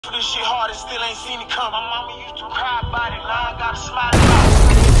This shit hard, still ain't seen it come. My mama used to cry about it, now I gotta smile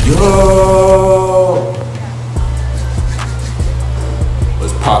Yo,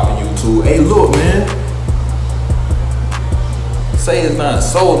 what's poppin' YouTube? Hey, look, man. Say it's not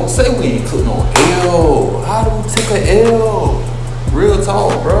so. Say we ain't took no L. How do we take a L? Real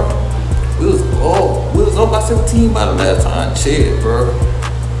talk, bro. We was up by 17 by the last time I checked, bro.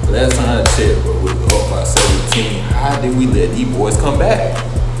 Last time I checked, bro, we was up by 17. How did we let these boys come back?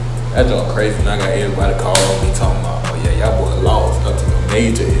 That's all crazy. And I got everybody calling me talking about, oh yeah, y'all boy lost. I took a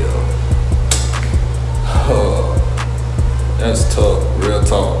major L. That's tough, real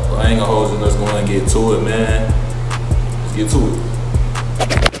talk. But I ain't gonna hold you. Let's go and get to it, man. Let's get to it.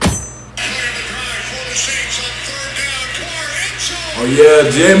 Oh yeah,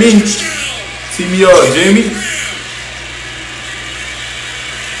 Jimmy. Tee me up, Jimmy.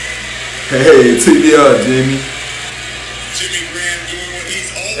 Hey, tee me up, Jimmy.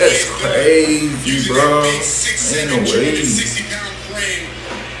 That's crazy, bro. Ain't no way. 60-pound frame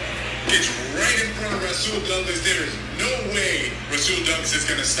gets right in front of Rasul Douglas. There is no way Rasul Douglas is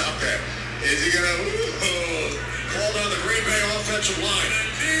going to stop that. Is he going to call down the Green Bay offensive line?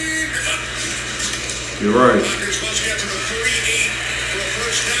 You're right.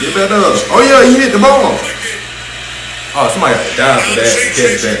 Get back up. Oh yeah, he hit the ball. Oh, somebody got to die for that.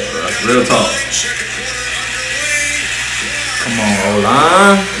 Catch that, bro. Real talk. Come on,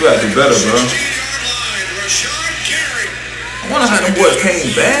 O-line. You gotta do better, bro. I wonder how them boys came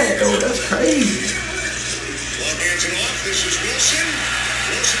back, though. That's crazy. This is Wilson.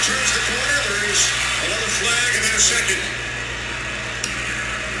 Wilson turns the corner. There is another flag and then a second.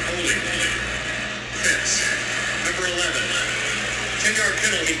 Holding. Fence. Number 11. 10-yard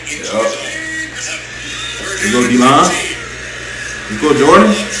penalty into his own. You go D-line. You go Jordan.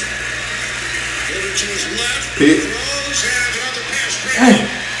 Pick. Hey.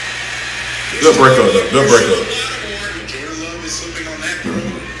 Good break up, though. Good break up.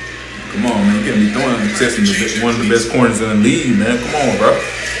 Come on, man. You can't be throwing and testing one of the best corners in the league, man. Come on, bro.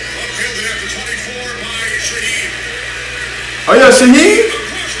 Oh, yeah, Shaheed.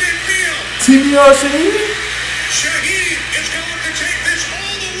 TV on Shaheed.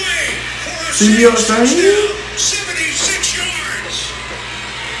 TV on Shaheed. 76 yards.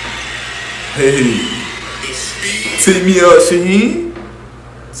 Hey. Tee me up, Shaheed.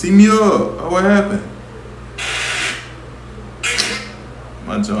 See me up. Oh, what happened?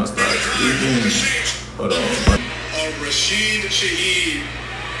 My joint started tweaking. Hold on. Rashid Shaheed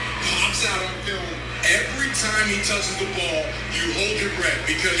pops out on film. Every time he touches the ball, you hold your breath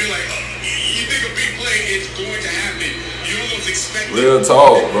because you're like, oh, you think a big play is going to happen. You almost expect real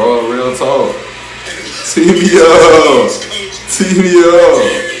talk, bro. Real talk. Tee me up. Tee me up.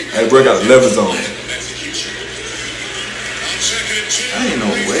 Hey, bro, got 11s on. Ain't no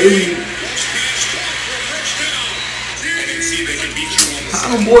way. How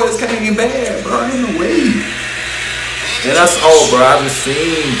them boys came bad, bro? Ain't no way. And that's all, bro. I just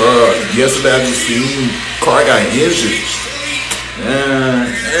seen, bro. Yesterday, I just seen Carr got injured. Man,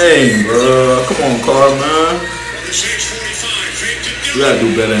 dang, bro. Come on, Carr, man. We gotta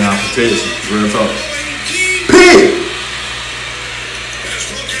do better in our protection. Real talk. Pick!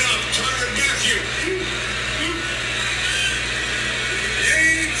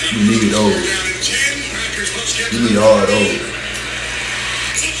 You need those. You need all of those.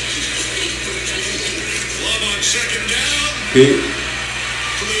 Pick.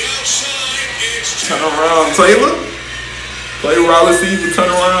 Turn around, Taylor. Play Raleigh Caesar, turn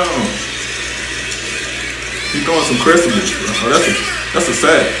around. He's throwing some Christmas, bro. Oh, that's a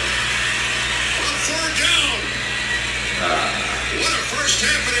sack. What a first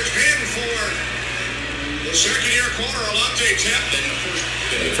half it has been for the second-year corner, Alante Taplin.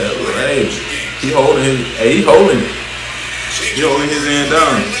 Hey, he holding his. Hey, he holding it. He holding his hand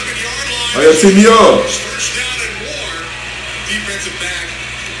down. Oh yeah, tee me up. First down and more. Defensive back.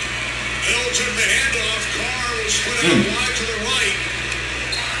 Elgin the handoff. Carr was split out wide to the right.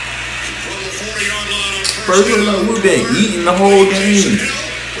 From the 40-yard line on first down. Like we've been eating the whole game.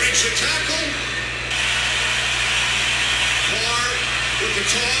 Breaks the tackle. Carr with the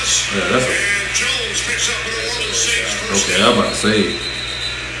toss. Yeah, that's and Jones picks up an Orland Saints. okay. I'm about to say.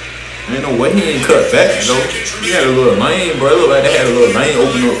 Ain't no way he ain't cut back, though. He had a little lane, bro. It looked like they had a little lane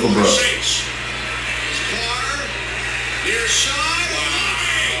open up for bro. Near side.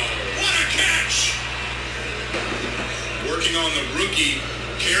 What a catch. Working on the rookie,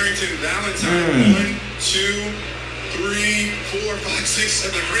 Carrington Valentine. 1, 2, 3, 4, 5,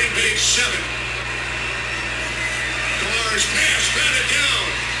 6, 7. The Great Big 7. Carr's pass batted down.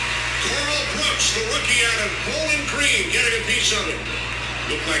 Carl Brooks, the rookie out of Bowling Green, getting a piece of it.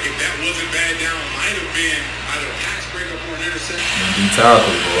 Looked like if that wasn't bad down, might have been either a pass breakup or an interception. And D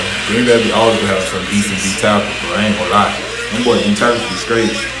tackle, bro. Green Bay be always have some decent D tackle, bro. I ain't gonna lie. Them boys D tackles be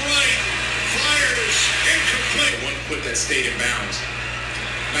straight. Fires incomplete. One foot that stayed in bounds.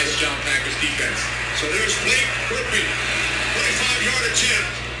 Nice job, Packers defense. So there's Blake Griffin, 25-yard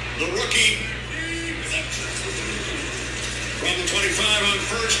attempt. The rookie from the 25 on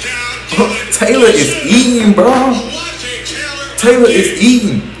first down. Taylor is eating, bro. Taylor is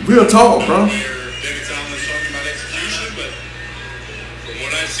eating. Real talk, bro. Dennis Allen's talking about execution, but from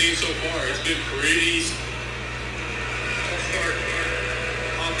what I've seen so far, it's been pretty. Start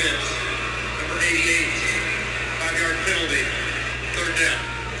offense, number 88, 5-yard penalty, third down.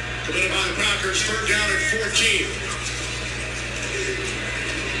 Committed by the Packers, third down at 14.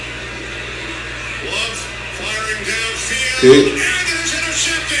 Love firing downfield, and it is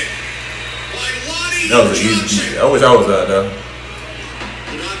intercepted by Lonnie That was an easy Johnson. beat. I wish I was out there.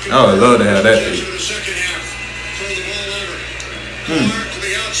 I would love to have that beat. The second half, throw the ball over. To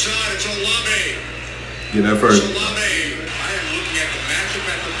the outside, it's Olave. Get that first. Olave. I am looking at the matchup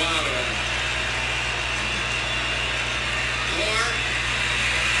at the bottom. Carr,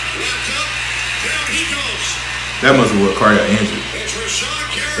 left up, down he goes. That must have what cardiac injury. It's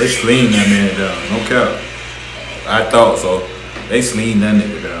Rashawn Gary. They sling that man down. No cap. I thought so. They sling that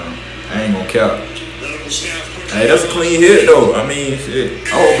nigga down. I ain't gonna cap. Medical staff puts Hey, that's a clean hit though. I mean, shit.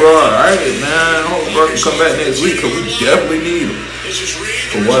 Oh, bro, alright, man. I hope bro can come back next week because we definitely need him. This is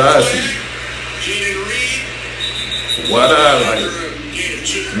Reed. For what I see. Keenan Reed. For what I like. Gain of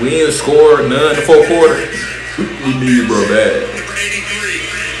 2. We ain't scored none in the fourth quarter. We need bro bad. Number 83.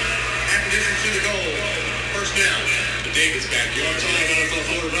 Half distance to the goal. First down. The Davis backyard. Time NFL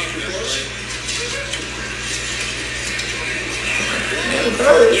quarterback reports.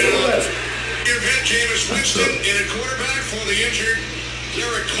 Your vet Jameis Winston in a quarterback for the injured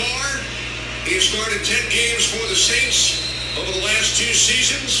Derek Carr. He has started 10 games for the Saints over the last 2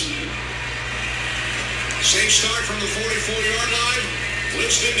 seasons. Saints start from the 44-yard line.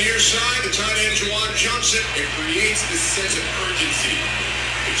 Winston near side, the tight end Juwan Johnson. It creates this sense of urgency.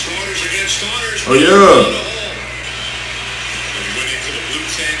 Starters against starters. Oh, yeah. When he went into the blue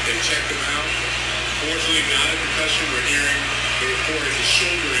tent, they checked him out. Fortunately, not a concussion. We're hearing the report is a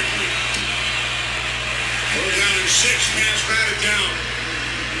shoulder injury. Third down and 6, pass batted down.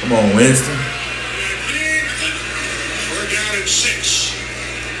 Come on, Winston. Third down and 6.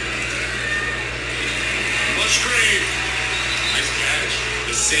 Musgrave. Nice catch.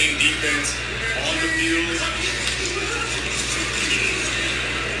 The same defense on the field.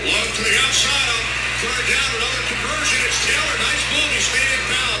 Love to the outside on third down. Another conversion. It's Taylor. Nice move. He stayed in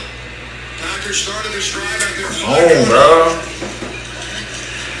bound. Packers started this drive at their Oh, bro.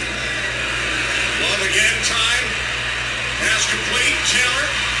 Love again. Time. Pass complete. Taylor.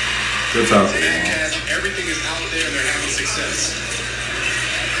 Good time. Everything is out there and they're having success.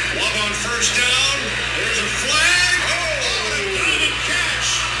 Love on first down. There's a flag. Oh, good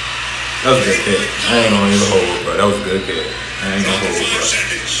catch. That was a good catch. I ain't gonna even hold, bro. That was a good catch. I ain't gonna hold, 5 bro.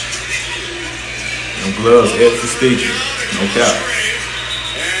 seconds. Them gloves extra sticky. No cap.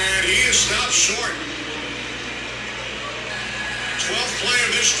 And he is stopped short. 12th play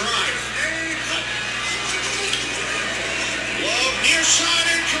of this drive. Love near side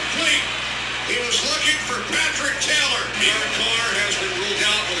incomplete. He was looking for Patrick Taylor. Derek Carr has been ruled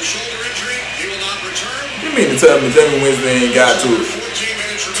out with a shoulder injury. He will not return. You mean to tell me Jamie Winston ain't got to 14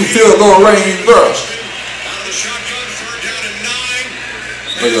 minutes to field goal range, bro? Out of the shotgun, third down and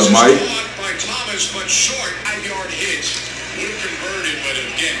 9. Look at Mike. By Thomas, but short. 5-yard hit. Would have converted, but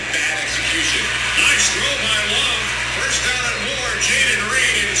again, bad execution. Nice throw by Love. First down and more. Jaden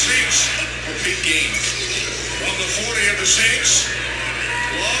Reed in Saints for big games. From the 40 of the Saints.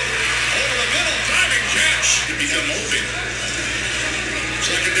 Love over the middle, diving catch. To become open.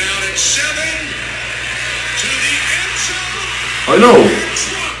 Second down and 7. To the end zone. I know.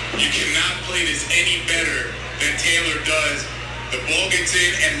 You cannot play this any better than Taylor does. The ball gets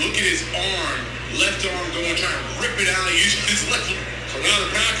in, and look at his arm. Left arm going, trying to rip it out using his left. So now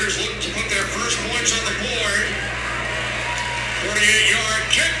the Packers looking to put their first points on the board. 48-yard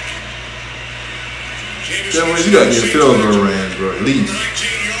kick. Gentlemen, you gotta get a field goal range, bro, at least.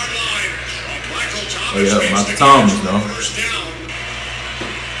 19-yard line. Michael Thomas. Oh, yeah, Michael Thomas, no. First down.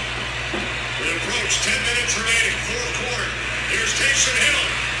 We approach 10 minutes remaining, fourth quarter. Here's Taysom Hill.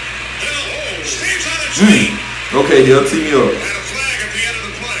 Hill stays on its feet. Okay, Hill, tee me up. And a flag at the end of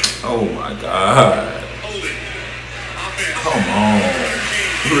the play. Oh my God. Holding. Offense. Come on.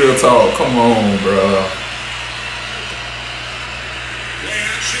 Real talk. Come on, bro. Play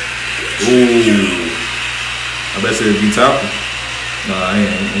action. Ooh. I bet you it'd be tough. Nah,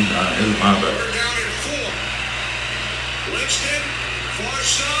 he's not. It's linebacker. We're down in 4. Winston, far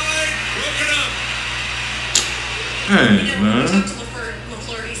side, broken up. Hey, man.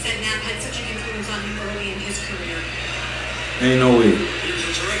 LaFleur, he said Knapp had such an influence on him early in his career. Ain't no way. He was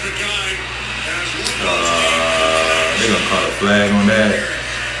a terrific guy. They gonna call a flag on that.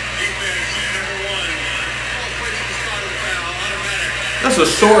 That's a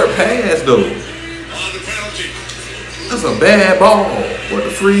short pass, though. On the penalty. That's a bad ball. What the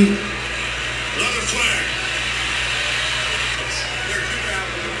free? Another flag. They're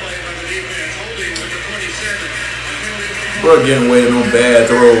 2,000 play by the defense. Holding number 27. Bro, getting away with no bad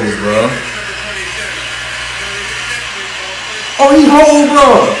throws, bro. Oh, he hold,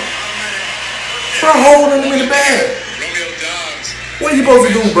 bro. Bro, holding him in the bag. Romeo Dobbs. What you supposed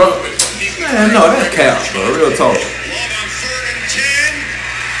to do, bro? Man, no, that's cap, bro. Real talk. Love on 3rd and 10.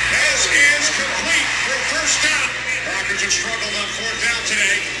 Pass is complete for first down. Rockets have struggled on 4th down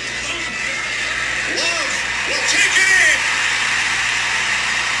today. Love will take it in.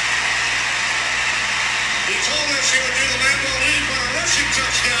 He told us he would do the Lambeau Leap on a rushing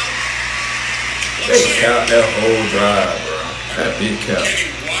touchdown. They cap that whole drive, bro. That big cap. Can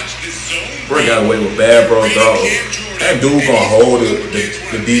you watch the zone? Bro got away with bad, bro, dog. That dude gonna hold the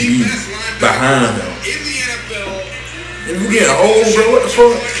DB behind him. In the NFL, If you get a hold, bro, what the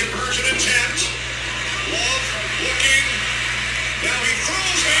fuck? conversion attempt. Love looking. Now he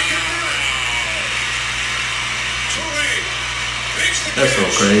throws it. Toure makes the That's so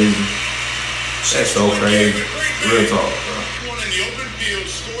catch. crazy. That's so crazy. Real talk, bro. One in the open field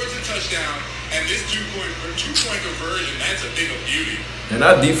scores a touchdown, and this two-point conversion, that's a thing of beauty. And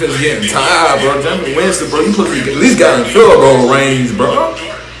our defense getting tired, bro. Jameis Winston, bro, you supposed to at least got in field goal range, bro.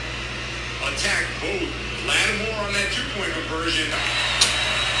 Attack both. Lattimore on that two-point conversion.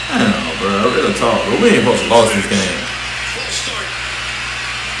 Damn, bro, real talk, bro. We ain't supposed to lose this game. Full start.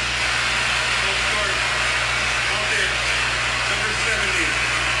 Full start. Out there. Number 70.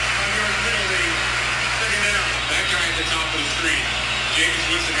 5-yard penalty. Second down. That guy at the top of the screen. Jameis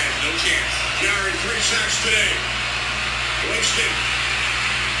Winston has no chance. Jared, 3 sacks today. Winston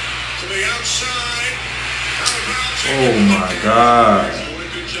to the outside. Out of bounds. Oh my God. What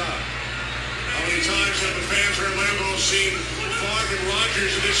a good job. How many times have the fans at Lambeau seen Favre and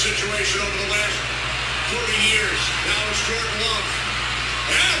Rodgers in this situation over the last 40 years? Now it's Jordan Love.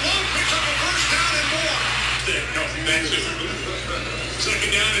 And Love picks up a first down and more. No, that's it.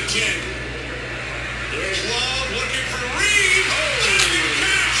 Second down and 10. There's Love looking for Reed. Oh,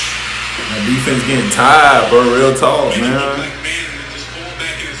 catch. That defense getting tired, bro. Real talk, man. Like man, and just fall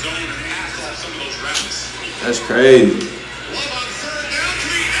back in his zone and pass off some of those routes. That's crazy. Love on 3rd down to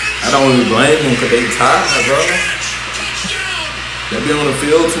the end. I don't even blame them because they tired, bro. Touchdown. They been on the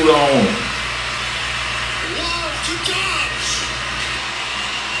field too long. Love to Dobbs.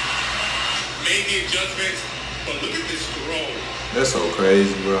 Made the adjustments, but look at this throw. That's so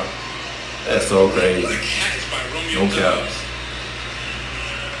crazy, bro. That's so crazy. What a catch by Romeo No cap. Dobbs.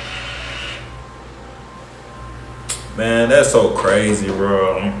 Man, that's so crazy,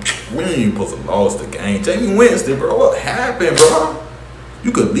 bro. We ain't even supposed to lose the game. Jameis Winston, bro, what happened, bro?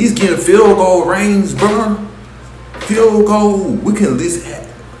 You could at least get a field goal range, bro. Field goal. We can at least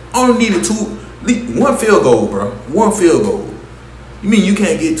only needed one field goal, bro. One field goal. You mean you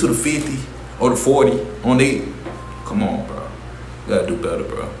can't get to the 50 or the 40 on 8? Come on, bro. We gotta do better,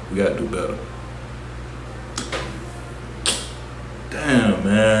 bro. We gotta do better. Damn,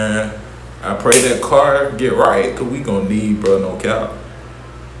 man. I pray that car get right, because we gonna need, bro, no cap.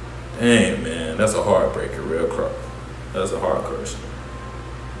 Dang, man. That's a heartbreaker, real crap. That's a hard question.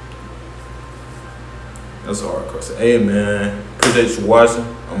 That's a hard question. Hey, man. Appreciate you watching.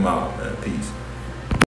 I'm out, man. Peace.